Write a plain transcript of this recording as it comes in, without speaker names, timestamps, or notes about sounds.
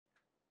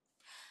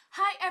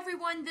Hi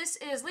everyone, this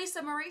is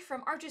Lisa Marie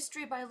from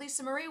Artistry by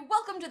Lisa Marie.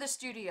 Welcome to the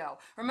studio.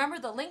 Remember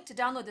the link to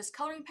download this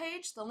coloring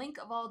page, the link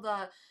of all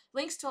the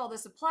links to all the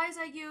supplies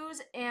I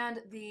use, and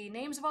the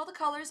names of all the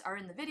colors are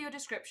in the video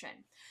description.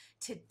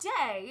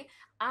 Today,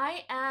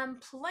 I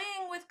am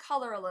playing with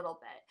color a little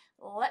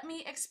bit. Let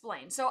me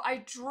explain. So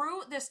I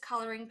drew this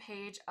coloring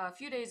page a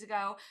few days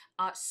ago.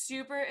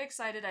 Super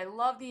excited. I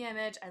love the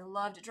image. I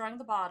loved drawing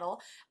the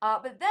bottle.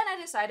 But then I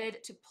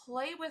decided to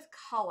play with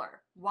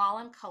color while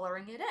I'm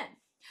coloring it in.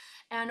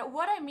 And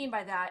what I mean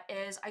by that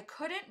is I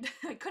couldn't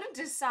I couldn't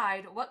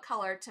decide what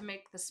color to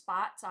make the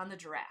spots on the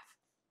giraffe.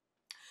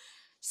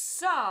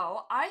 So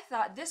I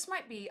thought this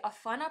might be a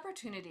fun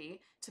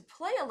opportunity to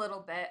play a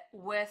little bit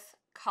with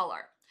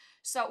color.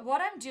 So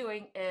what I'm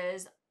doing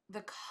is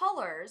the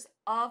colors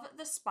of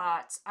the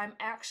spots, I'm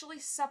actually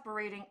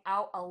separating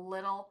out a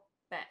little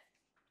bit.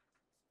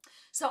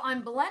 So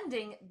I'm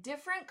blending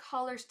different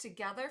colors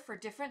together for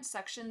different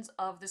sections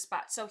of the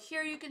spot. So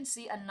here you can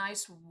see a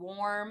nice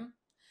warm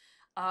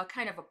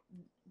kind of a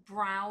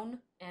brown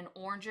and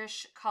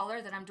orangish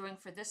color that I'm doing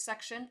for this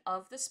section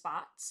of the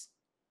spots.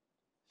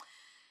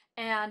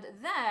 And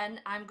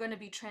then I'm going to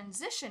be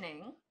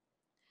transitioning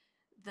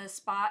the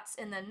spots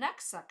in the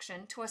next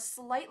section to a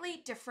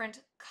slightly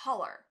different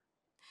color.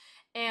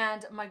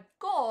 And my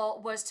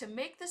goal was to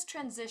make this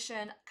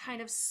transition kind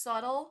of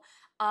subtle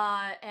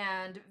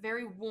and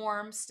very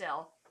warm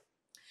still.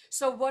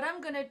 So what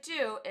I'm going to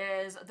do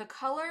is the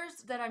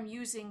colors that I'm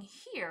using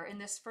here in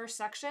this first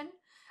section,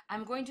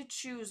 I'm going to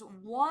choose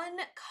one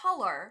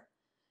color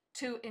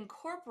to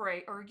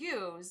incorporate or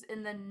use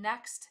in the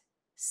next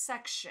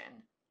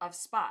section of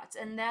spots.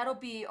 And that'll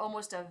be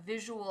almost a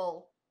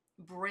visual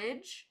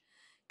bridge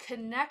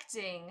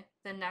connecting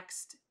the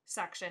next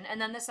section. And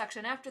then the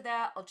section after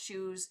that, I'll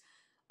choose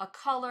a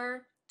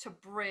color to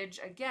bridge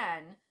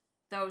again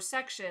those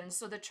sections.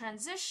 So the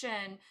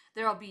transition,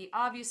 there'll be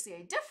obviously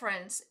a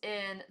difference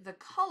in the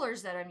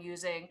colors that I'm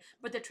using,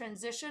 but the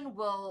transition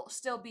will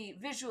still be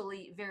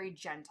visually very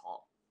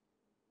gentle.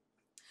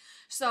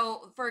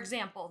 So for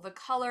example, the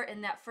color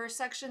in that first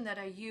section that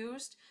I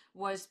used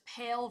was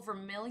pale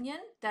vermilion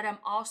that I'm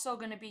also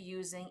going to be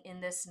using in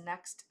this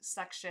next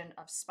section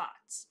of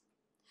spots.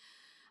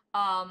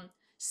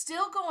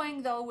 Still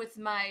going though with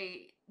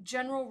my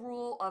general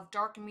rule of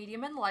dark,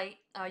 medium, and light.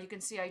 You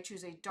can see I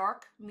choose a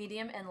dark,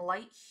 medium, and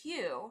light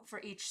hue for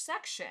each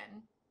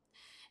section.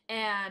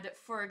 And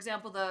for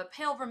example, the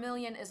pale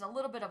vermilion is a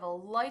little bit of a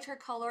lighter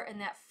color in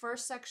that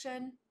first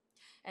section.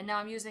 And now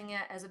I'm using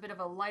it as a bit of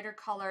a lighter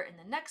color in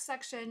the next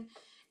section.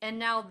 And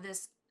now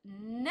this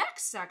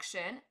next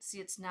section, see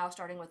it's now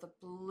starting with a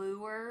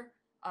bluer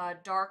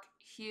dark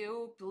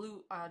hue,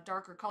 blue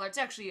darker color. It's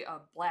actually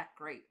a black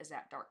grape is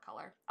that dark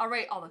color. I'll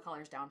write all the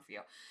colors down for you.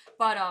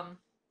 But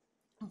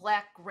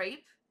black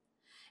grape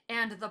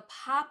and the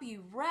poppy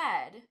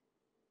red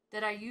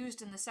that I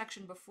used in the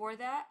section before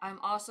that, I'm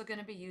also going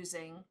to be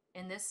using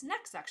in this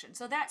next section.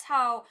 So that's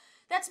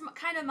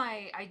kind of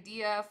my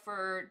idea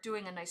for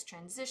doing a nice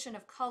transition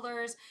of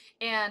colors.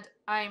 And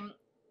I'm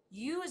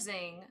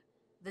using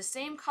the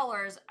same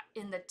colors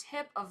in the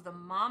tip of the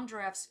mom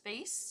giraffe's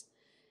face,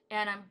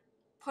 and I'm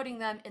putting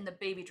them in the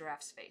baby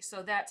giraffe's face.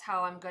 So that's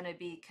how I'm going to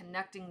be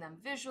connecting them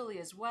visually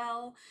as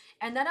well.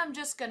 And then I'm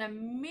just going to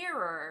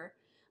mirror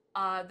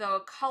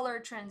the color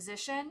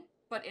transition,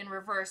 but in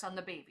reverse on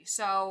the baby.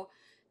 So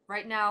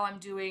right now I'm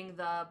doing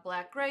the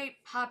black grape,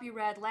 poppy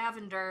red,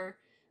 lavender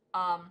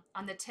on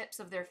the tips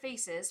of their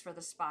faces for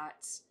the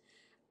spots.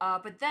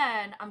 But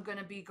then I'm going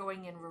to be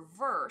going in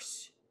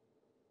reverse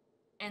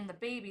in the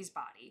baby's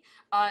body.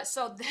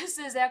 So this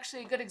is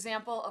actually a good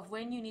example of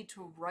when you need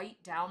to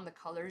write down the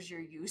colors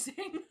you're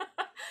using.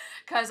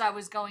 Because I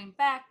was going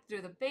back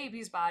through the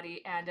baby's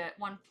body, and at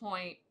one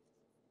point,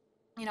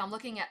 you know, I'm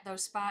looking at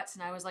those spots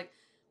and I was like,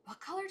 what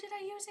color did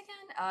I use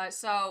again?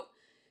 So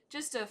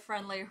just a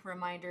friendly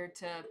reminder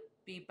to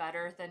be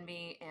better than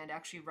me and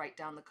actually write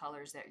down the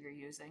colors that you're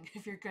using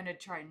if you're going to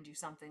try and do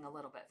something a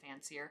little bit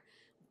fancier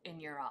in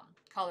your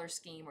color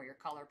scheme or your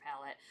color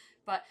palette.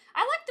 But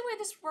I like the way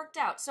this worked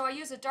out. So I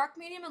use a dark,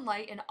 medium, and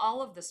light in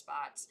all of the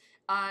spots.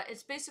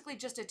 It's basically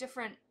just a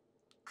different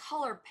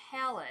color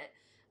palette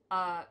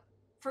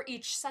for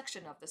each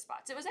section of the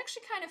spots. It was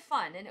actually kind of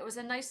fun, and it was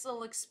a nice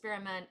little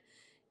experiment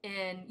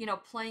in, you know,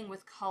 playing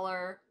with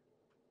color.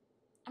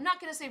 I'm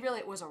not going to say really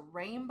it was a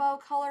rainbow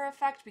color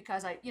effect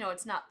because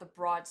it's not the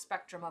broad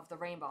spectrum of the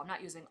rainbow. I'm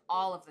not using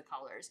all of the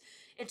colors.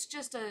 It's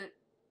just a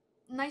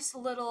nice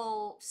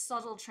little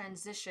subtle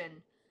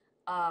transition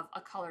of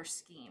a color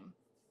scheme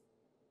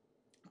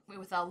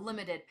with a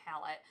limited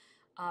palette.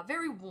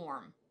 Very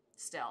warm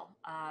still.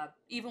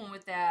 Even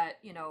with that,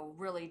 you know,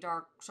 really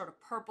dark sort of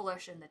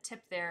purplish in the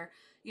tip there,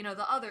 you know,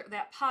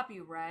 that poppy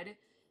red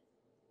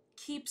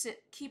keeps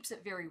it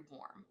very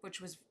warm, which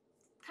was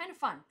kind of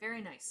fun.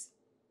 Very nice.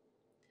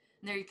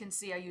 And there you can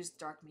see I used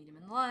dark, medium,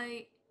 and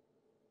light.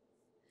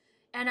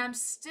 And I'm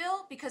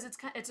still, because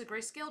it's a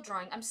grayscale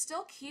drawing, I'm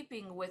still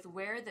keeping with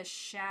where the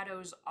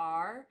shadows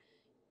are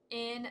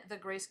in the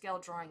grayscale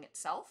drawing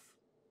itself.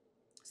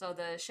 So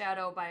the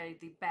shadow by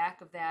the back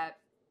of that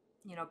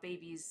you know,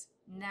 baby's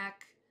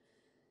neck,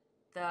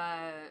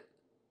 the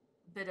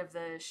bit of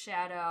the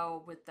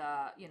shadow with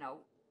the, you know,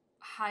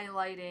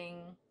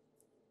 highlighting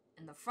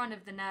in the front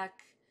of the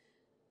neck.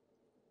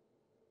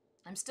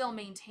 I'm still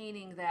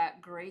maintaining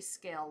that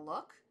grayscale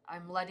look.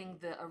 I'm letting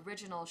the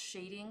original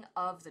shading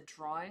of the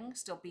drawing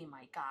still be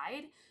my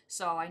guide,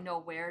 so I know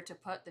where to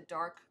put the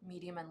dark,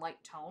 medium, and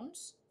light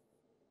tones.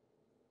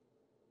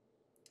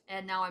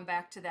 And now I'm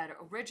back to that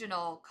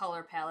original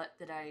color palette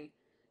that I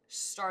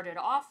started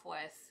off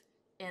with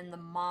in the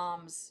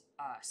mom's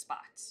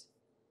spots.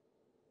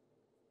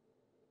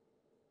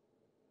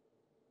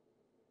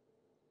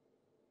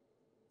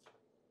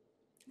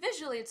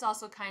 Visually, it's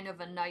also kind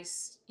of a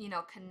nice, you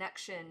know,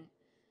 connection,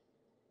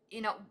 you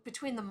know,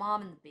 between the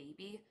mom and the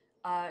baby.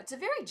 It's a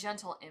very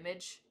gentle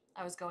image.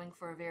 I was going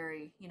for a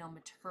very, you know,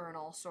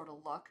 maternal sort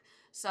of look.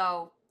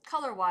 So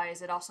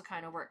color-wise, it also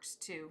kind of works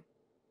too.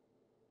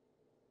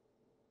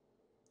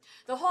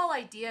 The whole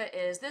idea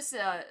is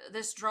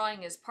this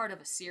drawing is part of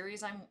a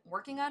series I'm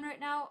working on right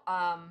now.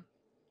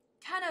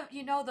 Kind of,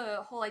 you know,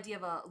 the whole idea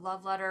of a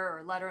love letter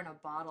or letter in a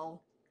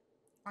bottle,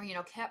 or, you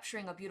know,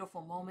 capturing a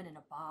beautiful moment in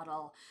a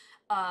bottle.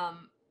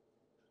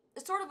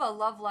 It's sort of a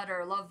love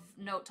letter, love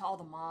note to all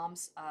the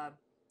moms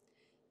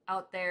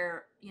out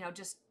there, you know,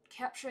 just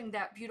capturing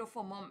that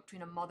beautiful moment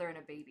between a mother and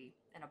a baby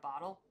in a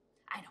bottle.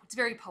 I know, it's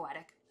very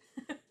poetic.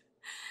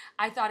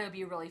 I thought it would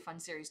be a really fun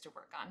series to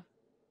work on.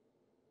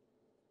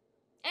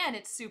 And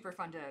it's super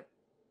fun to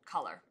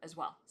color as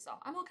well, so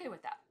I'm okay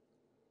with that.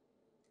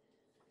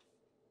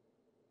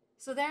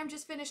 So there I'm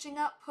just finishing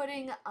up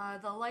putting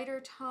the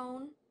lighter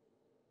tone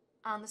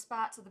on the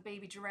spots of the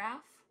baby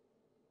giraffe.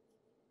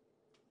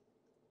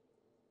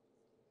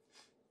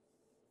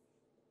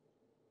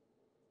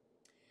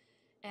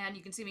 And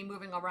you can see me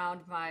moving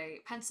around my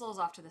pencils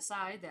off to the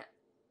side. That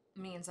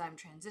means I'm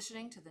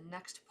transitioning to the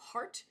next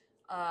part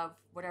of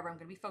whatever I'm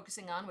going to be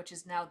focusing on, which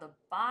is now the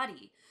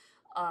body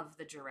of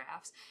the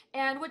giraffes.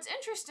 And what's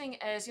interesting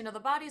is, you know, the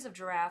bodies of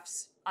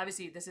giraffes,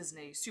 obviously this isn't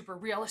a super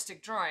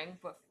realistic drawing,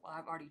 but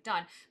I've already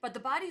done, but the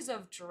bodies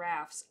of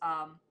giraffes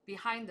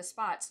behind the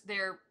spots,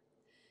 they're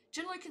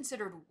generally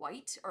considered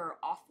white or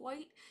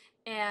off-white.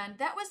 And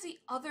that was the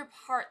other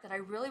part that I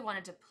really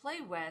wanted to play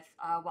with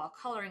while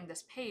coloring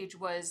this page,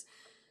 was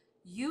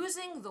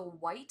using the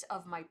white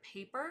of my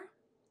paper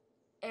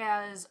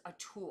as a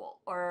tool,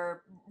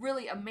 or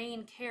really a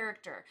main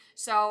character.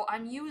 So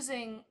I'm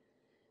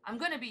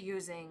going to be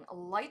using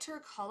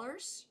lighter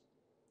colors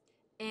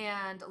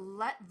and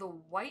let the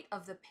white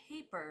of the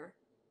paper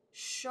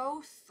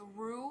show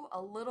through a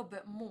little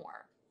bit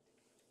more.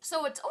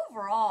 So it's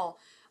overall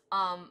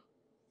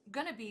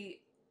going to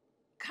be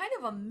kind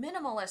of a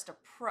minimalist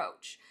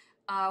approach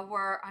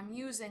where I'm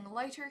using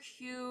lighter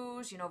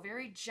hues, you know,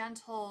 very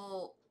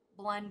gentle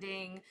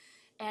blending,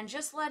 and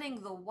just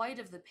letting the white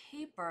of the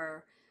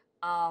paper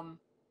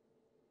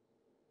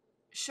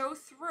show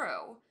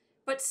through,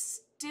 but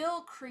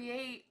still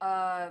create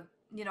a,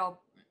 you know,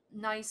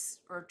 nice,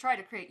 or try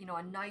to create, you know,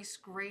 a nice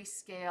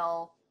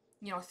grayscale,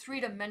 you know,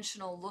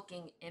 three-dimensional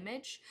looking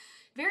image.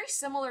 Very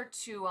similar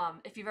to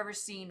if you've ever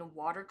seen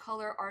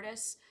watercolor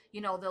artists,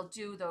 you know, they'll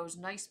do those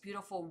nice,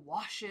 beautiful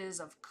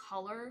washes of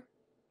color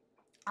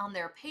on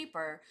their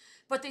paper,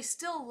 but they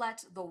still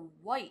let the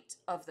white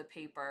of the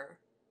paper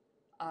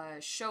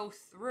show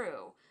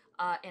through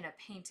in a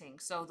painting.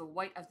 So the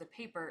white of the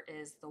paper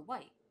is the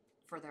white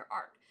for their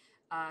art.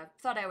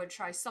 Thought I would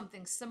try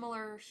something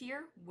similar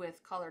here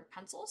with colored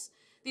pencils.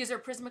 These are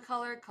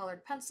Prismacolor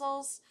colored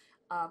pencils,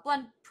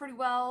 blend pretty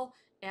well,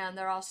 and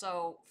they're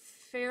also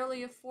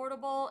fairly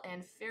affordable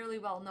and fairly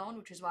well known,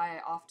 which is why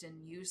I often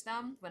use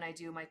them when I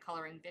do my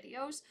coloring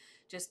videos.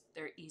 Just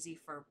they're easy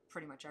for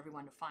pretty much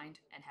everyone to find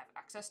and have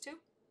access to.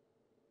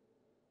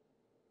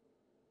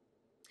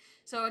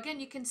 So again,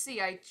 you can see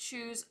I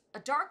choose a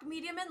dark,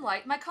 medium, and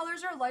light. My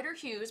colors are lighter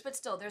hues, but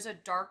still there's a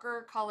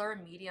darker color,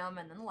 medium,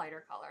 and then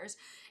lighter colors.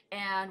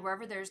 And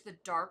wherever there's the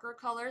darker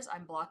colors,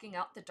 I'm blocking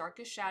out the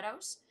darkest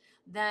shadows.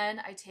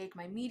 Then I take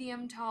my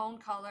medium tone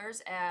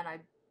colors and I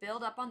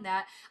build up on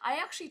that. I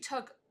actually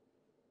took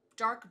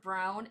dark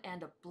brown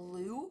and a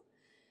blue,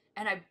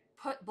 and I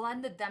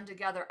blended them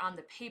together on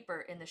the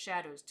paper in the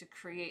shadows to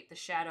create the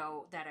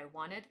shadow that I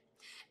wanted.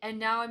 And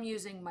now I'm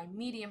using my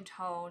medium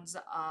tones,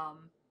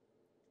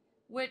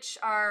 which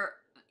are,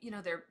 you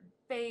know, they're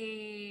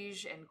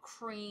beige and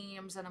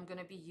creams that I'm going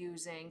to be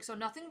using. So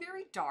nothing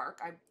very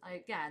dark.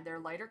 Again, they're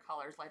lighter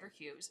colors, lighter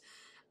hues.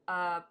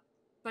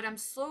 But I'm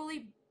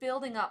slowly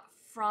building up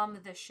from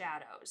the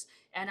shadows.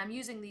 And I'm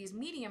using these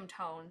medium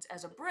tones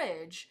as a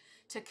bridge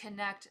to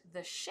connect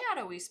the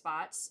shadowy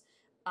spots,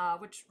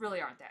 which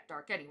really aren't that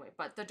dark anyway,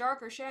 but the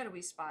darker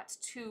shadowy spots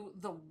to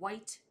the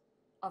white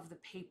of the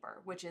paper,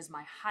 which is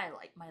my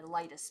highlight, my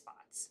lightest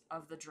spots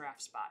of the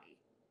giraffe's body.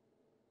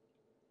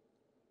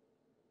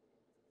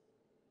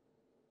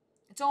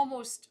 It's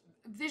almost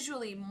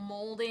visually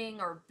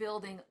molding or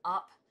building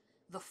up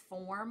the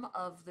form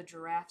of the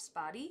giraffe's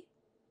body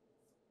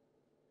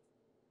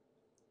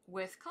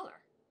with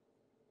color.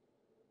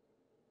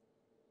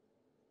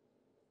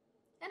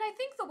 And I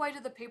think the white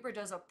of the paper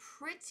does a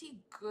pretty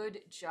good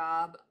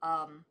job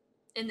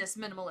in this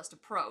minimalist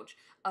approach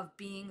of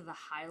being the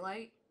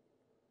highlight.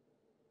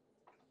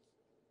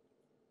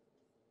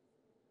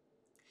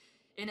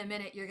 In a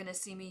minute, you're going to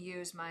see me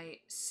use my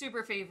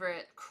super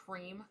favorite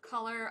cream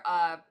color.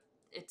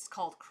 It's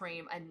called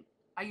Cream, and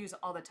I use it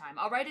all the time.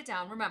 I'll write it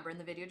down. Remember, in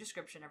the video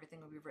description, everything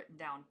will be written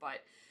down.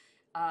 But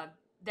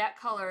that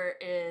color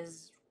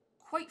is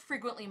quite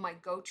frequently my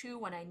go-to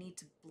when I need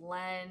to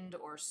blend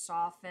or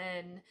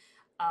soften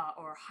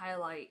or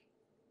highlight,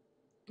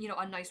 you know,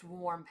 a nice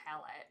warm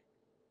palette.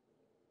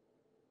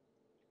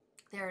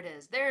 There it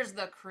is. There's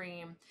the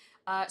cream.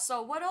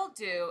 So what I'll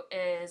do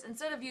is,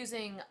 instead of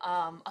using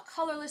a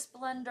colorless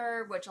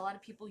blender, which a lot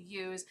of people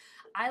use,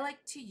 I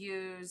like to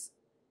use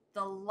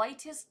the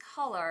lightest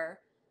color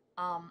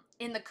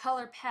in the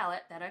color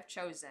palette that I've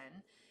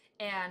chosen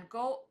and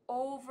go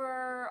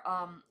over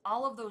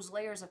all of those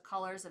layers of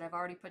colors that I've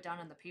already put down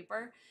on the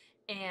paper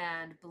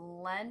and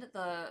blend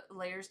the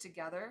layers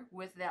together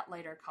with that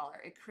lighter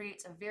color. It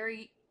creates a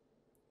very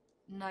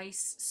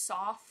nice,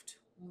 soft,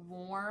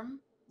 warm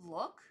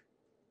look.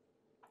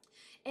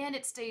 And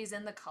it stays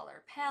in the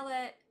color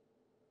palette.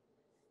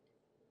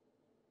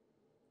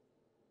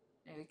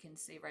 There you can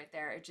see right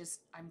there, it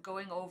just, I'm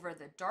going over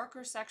the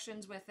darker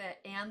sections with it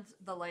and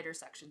the lighter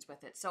sections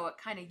with it. So it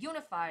kind of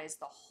unifies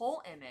the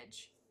whole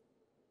image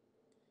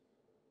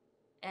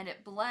and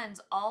it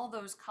blends all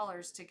those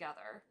colors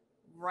together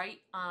right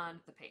on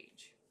the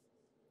page.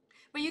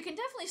 But you can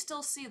definitely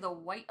still see the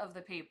white of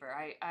the paper.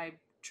 I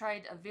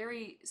tried a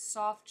very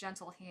soft,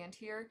 gentle hand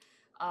here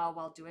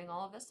while doing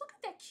all of this. Look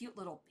at that cute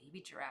little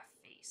baby giraffe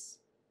face.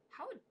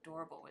 How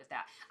adorable was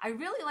that? I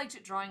really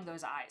liked drawing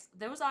those eyes.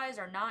 Those eyes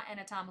are not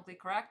anatomically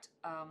correct.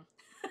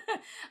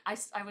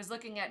 I was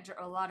looking at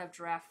a lot of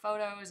giraffe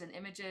photos and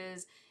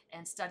images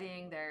and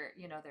studying their,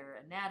 you know,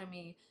 their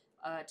anatomy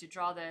to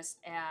draw this,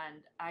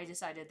 and I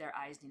decided their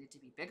eyes needed to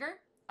be bigger.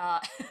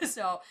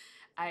 So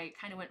I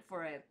kind of went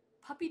for a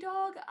puppy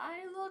dog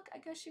eye look, I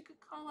guess you could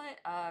call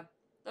it.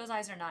 Those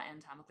eyes are not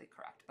anatomically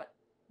correct, but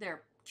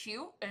they're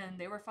cute and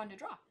they were fun to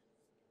draw.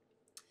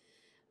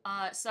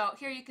 So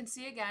here you can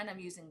see again, I'm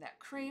using that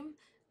cream.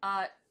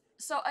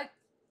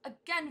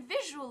 Again,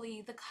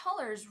 visually, the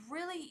colors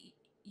really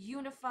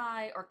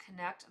unify or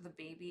connect the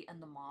baby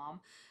and the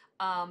mom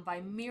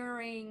by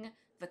mirroring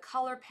the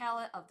color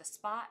palette of the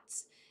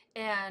spots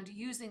and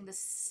using the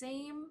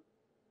same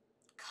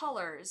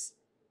colors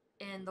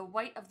in the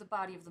white of the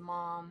body of the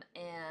mom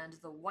and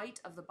the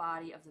white of the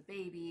body of the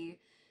baby.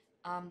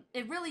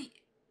 It really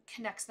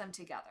connects them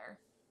together.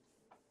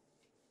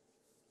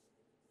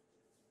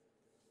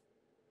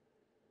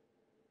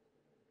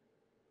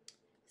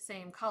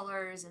 Same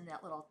colors and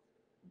that little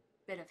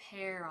bit of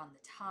hair on the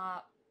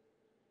top.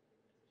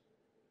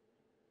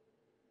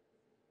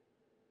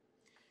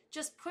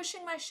 Just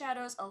pushing my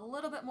shadows a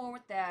little bit more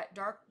with that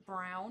dark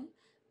brown,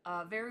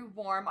 very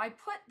warm. I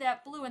put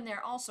that blue in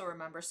there also,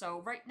 remember,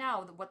 so right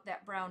now what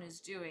that brown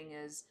is doing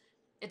is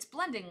it's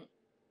blending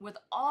with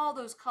all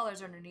those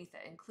colors underneath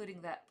it,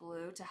 including that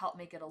blue, to help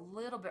make it a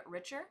little bit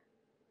richer.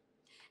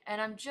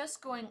 And I'm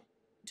just going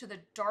to the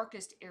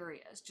darkest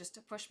areas just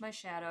to push my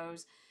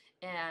shadows.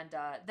 And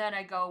then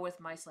I go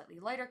with my slightly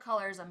lighter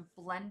colors. I'm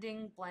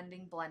blending,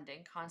 blending,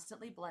 blending,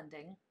 constantly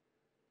blending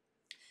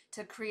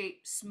to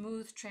create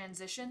smooth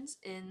transitions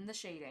in the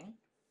shading.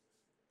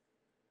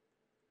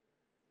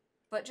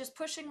 But just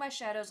pushing my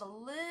shadows a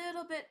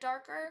little bit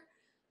darker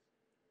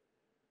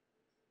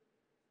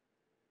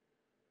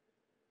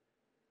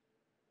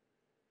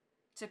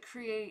to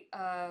create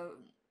a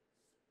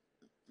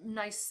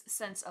nice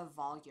sense of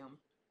volume.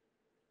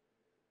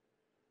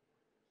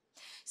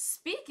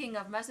 Speaking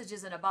of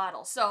messages in a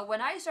bottle, so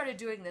when I started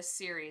doing this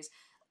series,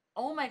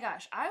 oh my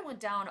gosh, I went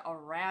down a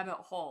rabbit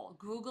hole,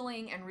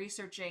 Googling and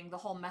researching the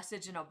whole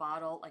message in a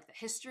bottle, like the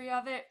history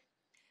of it.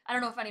 I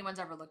don't know if anyone's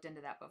ever looked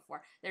into that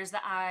before. There's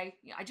the eye.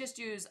 I just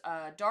use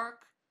a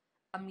dark,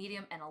 a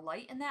medium, and a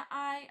light in that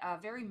eye.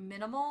 Very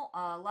minimal.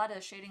 A lot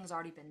of shading has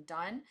already been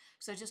done.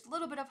 So just a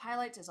little bit of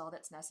highlights is all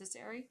that's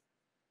necessary.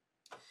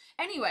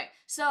 Anyway,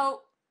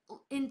 so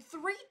in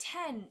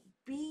 310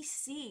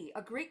 BC,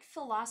 a Greek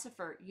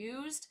philosopher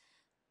used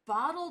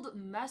bottled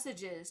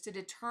messages to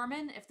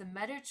determine if the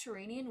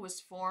Mediterranean was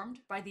formed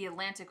by the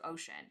Atlantic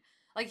Ocean.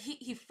 Like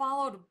he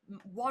followed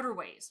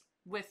waterways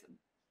with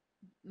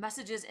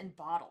messages in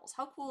bottles.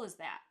 How cool is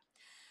that?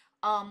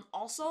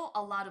 Also,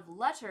 a lot of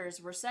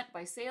letters were sent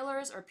by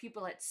sailors or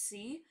people at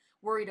sea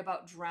worried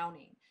about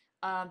drowning.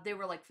 They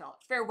were like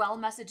farewell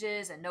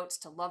messages and notes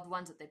to loved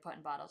ones that they put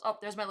in bottles. Oh,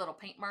 there's my little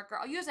paint marker.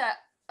 I'll use that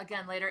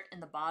again later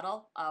in the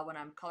bottle when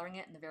I'm coloring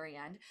it in the very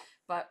end.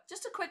 But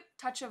just a quick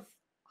touch of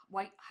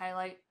white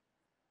highlight.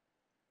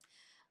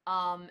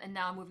 And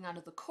now I'm moving on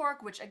to the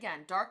cork, which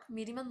again, dark,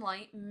 medium, and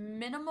light.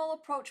 Minimal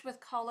approach with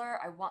color.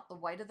 I want the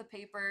white of the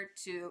paper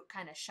to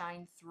kind of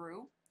shine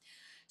through.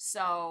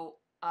 So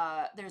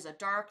there's a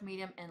dark,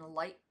 medium, and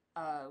light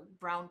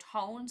brown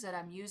tones that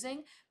I'm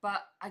using.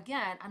 But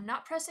again, I'm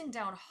not pressing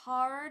down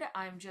hard.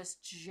 I'm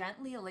just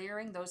gently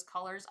layering those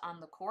colors on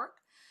the cork.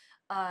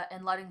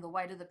 and letting the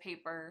white of the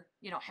paper,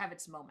 you know, have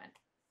its moment.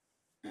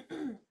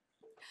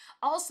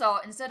 Also,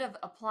 instead of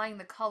applying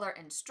the color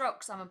in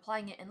strokes, I'm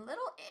applying it in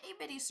little itty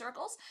bitty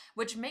circles,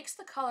 which makes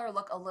the color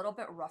look a little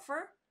bit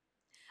rougher,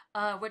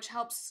 which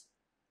helps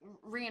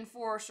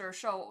reinforce or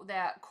show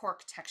that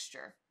cork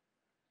texture.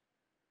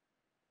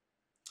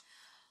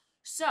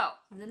 So,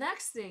 the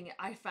next thing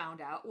I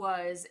found out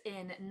was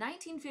in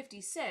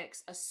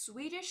 1956, a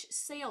Swedish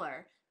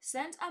sailor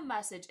sent a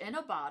message in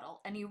a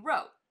bottle and he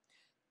wrote,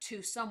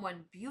 "To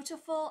someone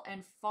beautiful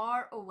and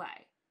far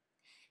away."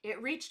 It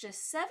reached a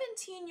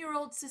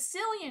 17-year-old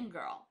Sicilian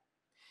girl,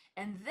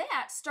 and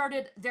that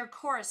started their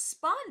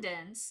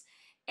correspondence,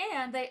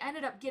 and they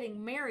ended up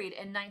getting married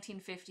in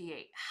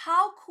 1958.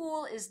 How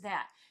cool is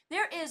that?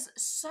 There is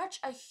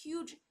such a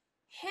huge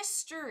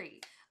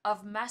history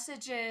of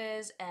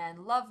messages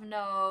and love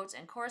notes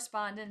and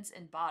correspondence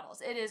in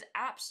bottles. It is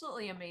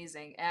absolutely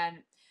amazing,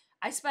 and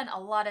I spend a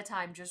lot of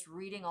time just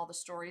reading all the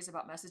stories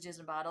about messages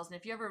in bottles. And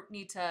if you ever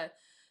need to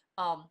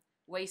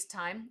waste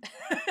time,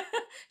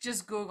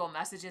 just Google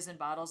messages in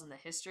bottles and the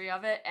history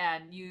of it,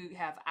 and you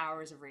have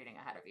hours of reading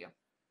ahead of you.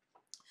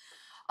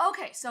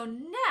 Okay, so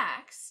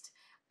next,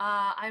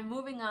 I'm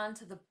moving on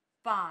to the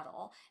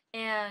bottle,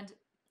 and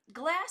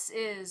glass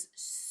is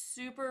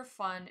super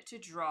fun to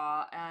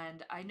draw,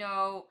 and I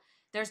know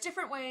there's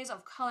different ways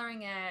of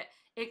coloring it.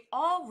 It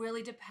all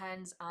really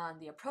depends on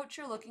the approach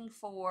you're looking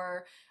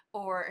for,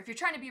 or if you're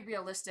trying to be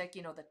realistic,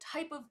 you know, the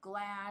type of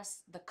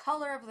glass, the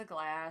color of the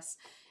glass,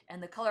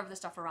 and the color of the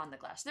stuff around the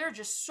glass. There are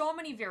just so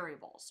many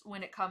variables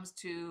when it comes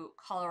to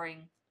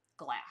coloring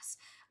glass.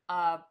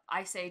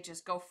 I say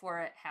just go for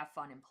it, have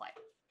fun, and play.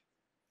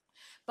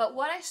 But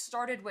what I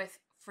started with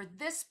for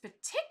this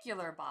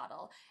particular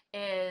bottle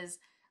is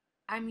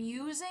I'm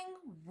using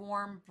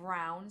warm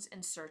browns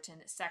in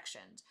certain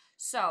sections.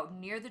 So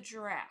near the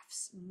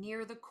giraffes,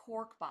 near the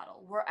cork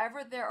bottle,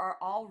 wherever there are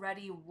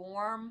already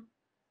warm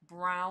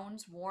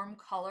browns, warm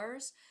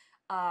colors,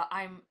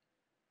 I'm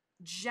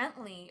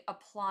gently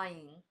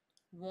applying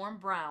warm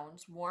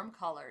browns, warm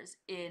colors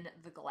in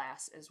the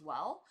glass as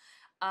well.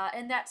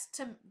 And that's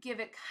to give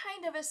it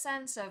kind of a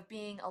sense of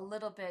being a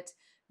little bit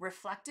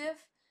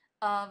reflective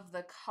of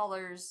the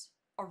colors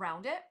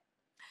around it.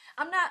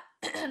 I'm not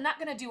I'm not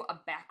gonna do a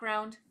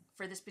background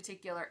for this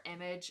particular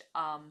image.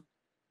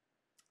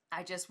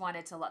 I just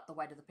wanted to let the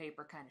white of the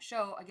paper kind of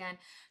show again.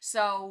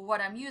 So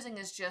what I'm using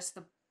is just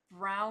the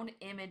brown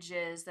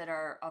images that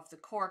are of the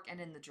cork and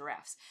in the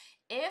giraffes.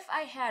 If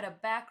I had a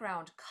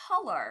background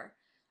color,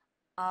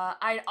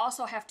 I'd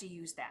also have to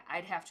use that.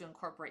 I'd have to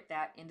incorporate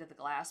that into the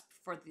glass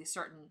for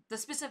the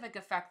specific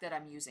effect that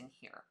I'm using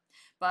here.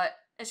 But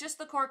it's just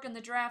the cork and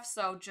the giraffes,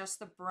 so just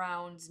the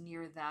browns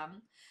near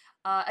them.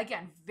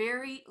 Again,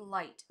 very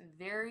light,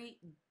 very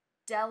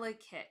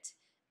delicate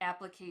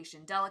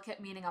application.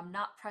 Delicate meaning I'm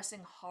not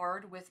pressing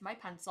hard with my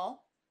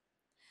pencil.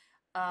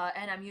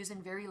 And I'm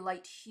using very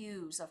light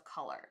hues of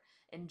color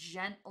and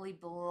gently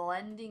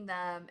blending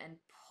them and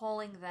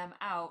pulling them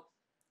out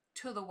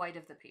to the white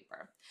of the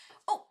paper.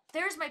 Oh,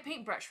 there's my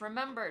paintbrush.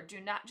 Remember,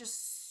 do not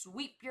just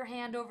sweep your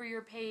hand over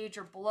your page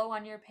or blow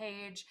on your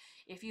page.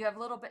 If you have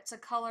little bits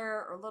of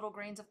color or little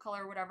grains of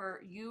color, whatever,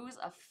 use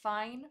a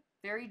fine,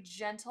 very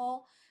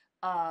gentle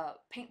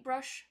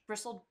paintbrush,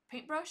 bristled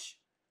paintbrush,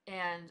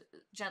 and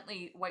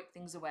gently wipe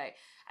things away.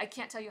 I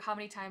can't tell you how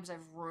many times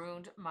I've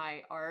ruined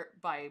my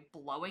art by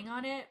blowing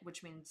on it,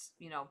 which means,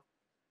 you know,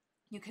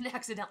 you can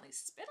accidentally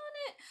spit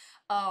on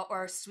it,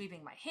 or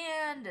sweeping my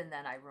hand and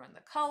then I ruin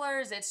the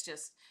colors.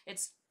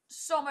 It's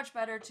so much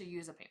better to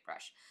use a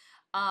paintbrush.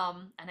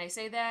 And I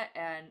say that,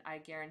 and I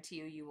guarantee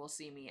you will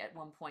see me at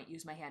one point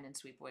use my hand and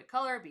sweep away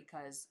color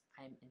because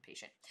I'm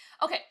impatient.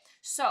 Okay,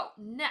 so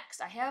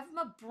next I have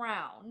my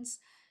browns.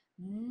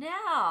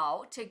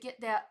 Now, to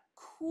get that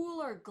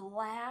cooler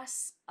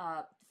glass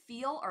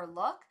feel or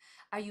look,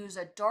 I use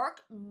a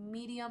dark,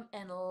 medium,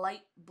 and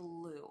light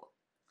blue.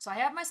 So I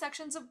have my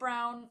sections of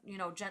brown, you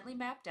know, gently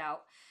mapped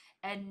out.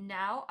 And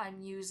now I'm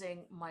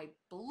using my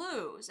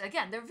blues.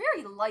 Again, they're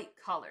very light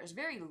colors,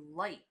 very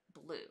light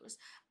blues.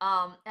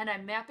 And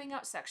I'm mapping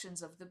out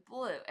sections of the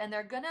blue. And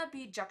they're going to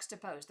be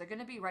juxtaposed. They're going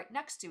to be right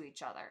next to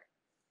each other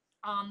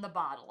on the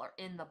bottle or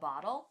in the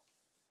bottle.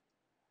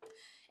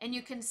 And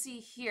you can see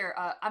here,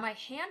 my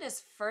hand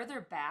is further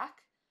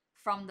back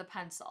from the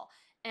pencil.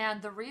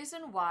 And the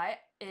reason why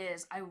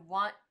is I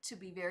want to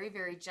be very,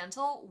 very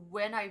gentle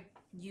when I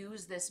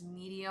use this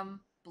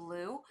medium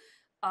blue.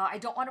 I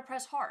don't want to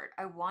press hard.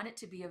 I want it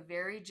to be a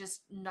very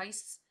just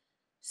nice,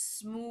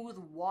 smooth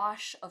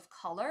wash of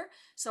color.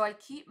 So I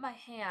keep my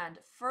hand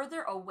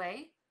further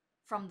away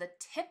from the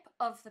tip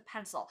of the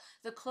pencil.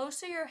 The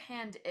closer your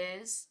hand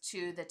is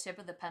to the tip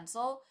of the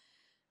pencil,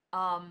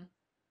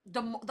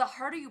 the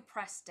harder you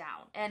press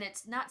down, and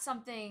it's not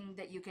something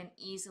that you can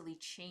easily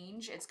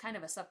change. It's kind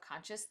of a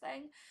subconscious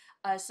thing.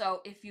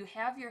 So if you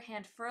have your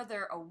hand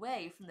further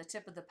away from the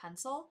tip of the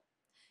pencil,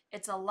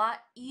 it's a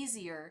lot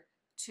easier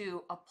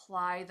to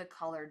apply the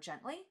color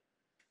gently.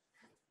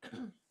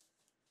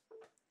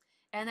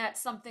 And that's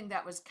something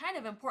that was kind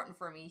of important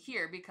for me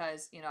here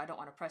because, you know, I don't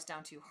want to press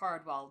down too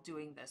hard while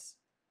doing this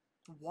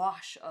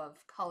wash of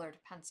colored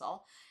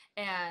pencil.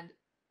 And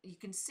you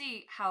can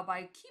see how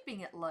by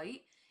keeping it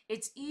light,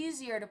 it's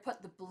easier to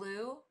put the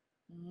blue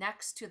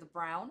next to the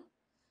brown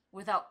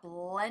without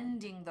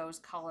blending those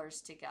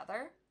colors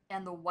together.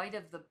 And the white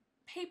of the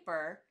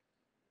paper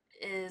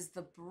is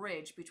the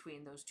bridge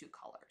between those two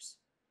colors.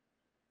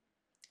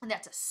 And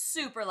that's a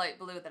super light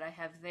blue that I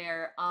have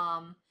there.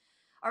 I'll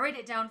write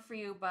it down for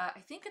you, but I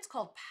think it's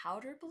called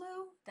powder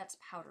blue. That's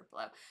powder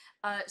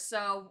blue.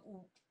 So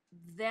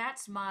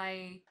that's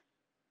my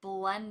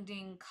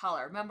blending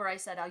color. Remember I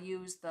said I'll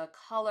use the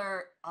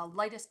color,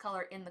 lightest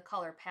color in the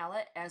color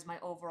palette as my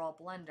overall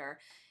blender.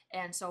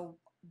 And so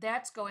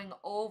that's going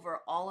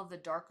over all of the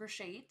darker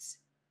shades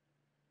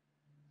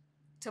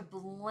to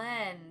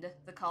blend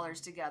the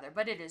colors together.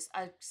 But it is,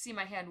 I see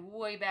my hand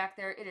way back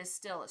there, it is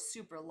still a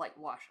super light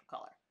wash of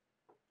color.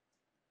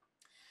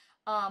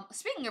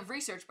 Speaking of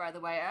research, by the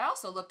way, I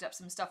also looked up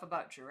some stuff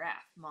about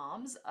giraffe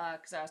moms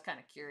because I was kind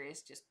of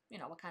curious, just, you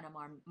know, what kind of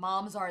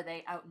moms are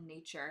they out in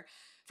nature?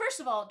 First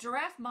of all,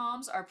 giraffe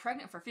moms are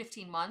pregnant for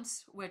 15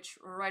 months, which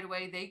right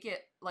away they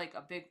get like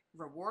a big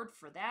reward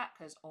for that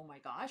because, oh my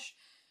gosh,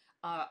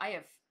 I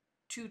have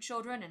 2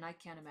 children and I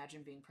can't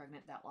imagine being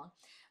pregnant that long.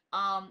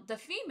 The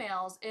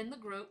females in the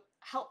group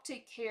help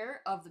take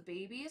care of the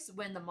babies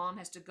when the mom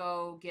has to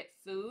go get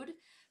food,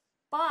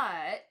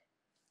 but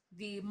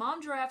the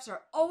mom giraffes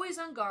are always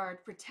on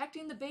guard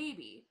protecting the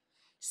baby,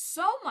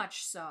 so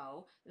much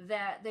so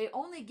that they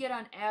only get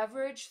on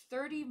average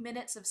 30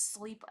 minutes of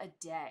sleep a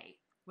day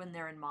when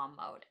they're in mom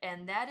mode.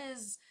 And that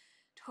is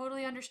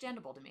totally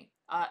understandable to me.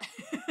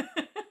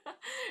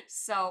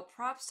 So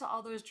props to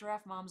all those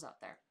giraffe moms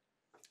out there.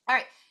 All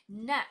right,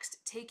 next,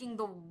 taking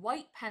the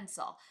white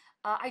pencil.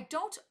 I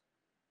don't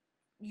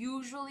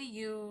usually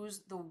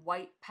use the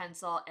white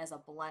pencil as a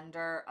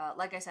blender.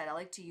 Like I said, I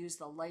like to use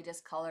the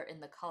lightest color in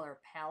the color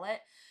palette.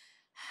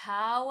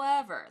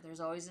 However, there's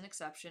always an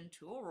exception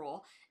to a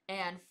rule.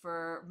 And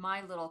for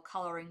my little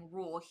coloring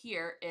rule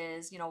here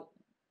is, you know,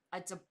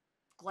 it's a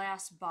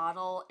glass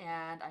bottle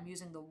and I'm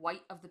using the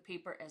white of the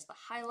paper as the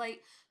highlight.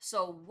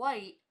 So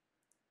white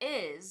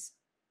is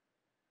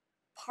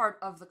part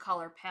of the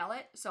color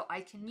palette. So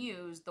I can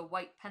use the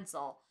white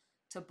pencil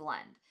to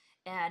blend.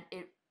 And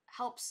it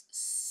helps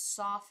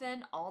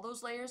soften all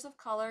those layers of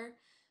color,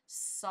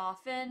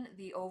 soften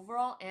the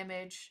overall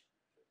image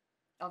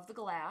of the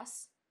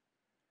glass.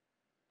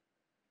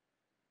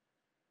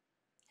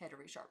 Had to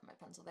resharpen my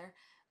pencil there.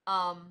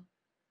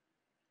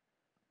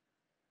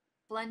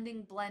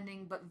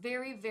 Blending, but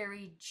very,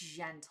 very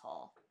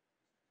gentle.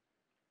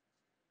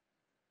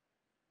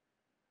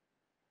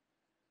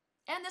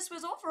 And this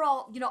was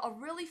overall, you know, a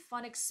really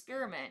fun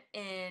experiment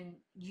in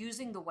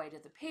using the white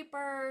of the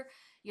paper,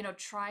 you know,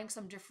 trying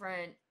some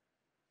different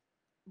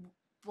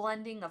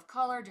blending of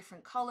color,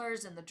 different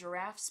colors in the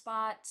giraffe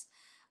spots.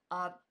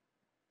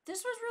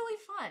 This was really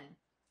fun.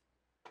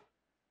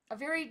 A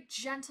very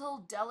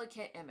gentle,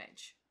 delicate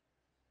image,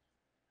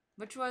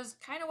 which was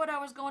kind of what I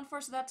was going for,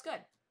 so that's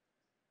good.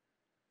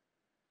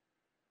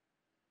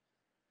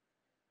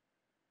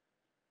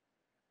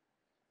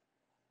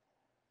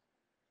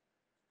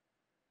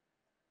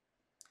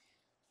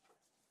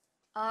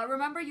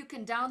 Remember, you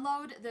can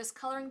download this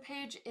coloring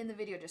page in the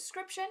video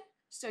description,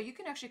 so you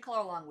can actually color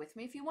along with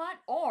me if you want,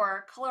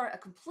 or color a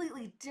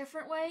completely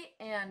different way,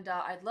 and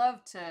I'd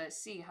love to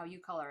see how you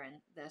color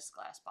in this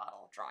glass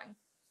bottle drawing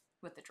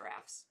with the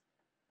giraffes.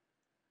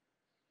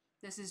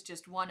 This is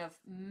just one of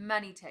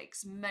many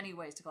takes, many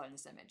ways to color in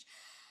this image.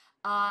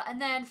 And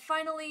then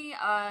finally,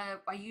 I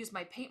use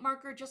my paint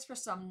marker just for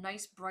some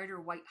nice brighter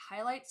white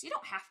highlights. You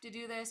don't have to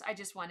do this, I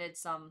just wanted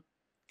some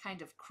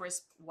kind of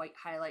crisp white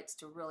highlights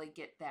to really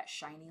get that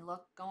shiny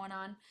look going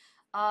on.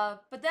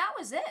 But that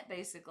was it,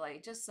 basically.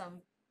 Just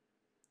some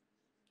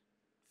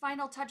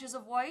final touches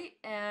of white,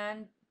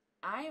 and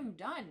I am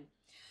done.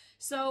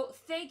 So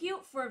thank you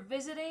for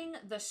visiting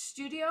the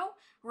studio.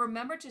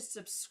 Remember to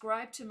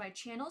subscribe to my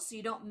channel so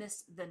you don't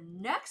miss the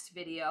next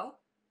video.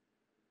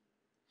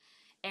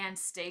 And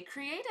stay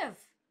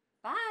creative.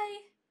 Bye.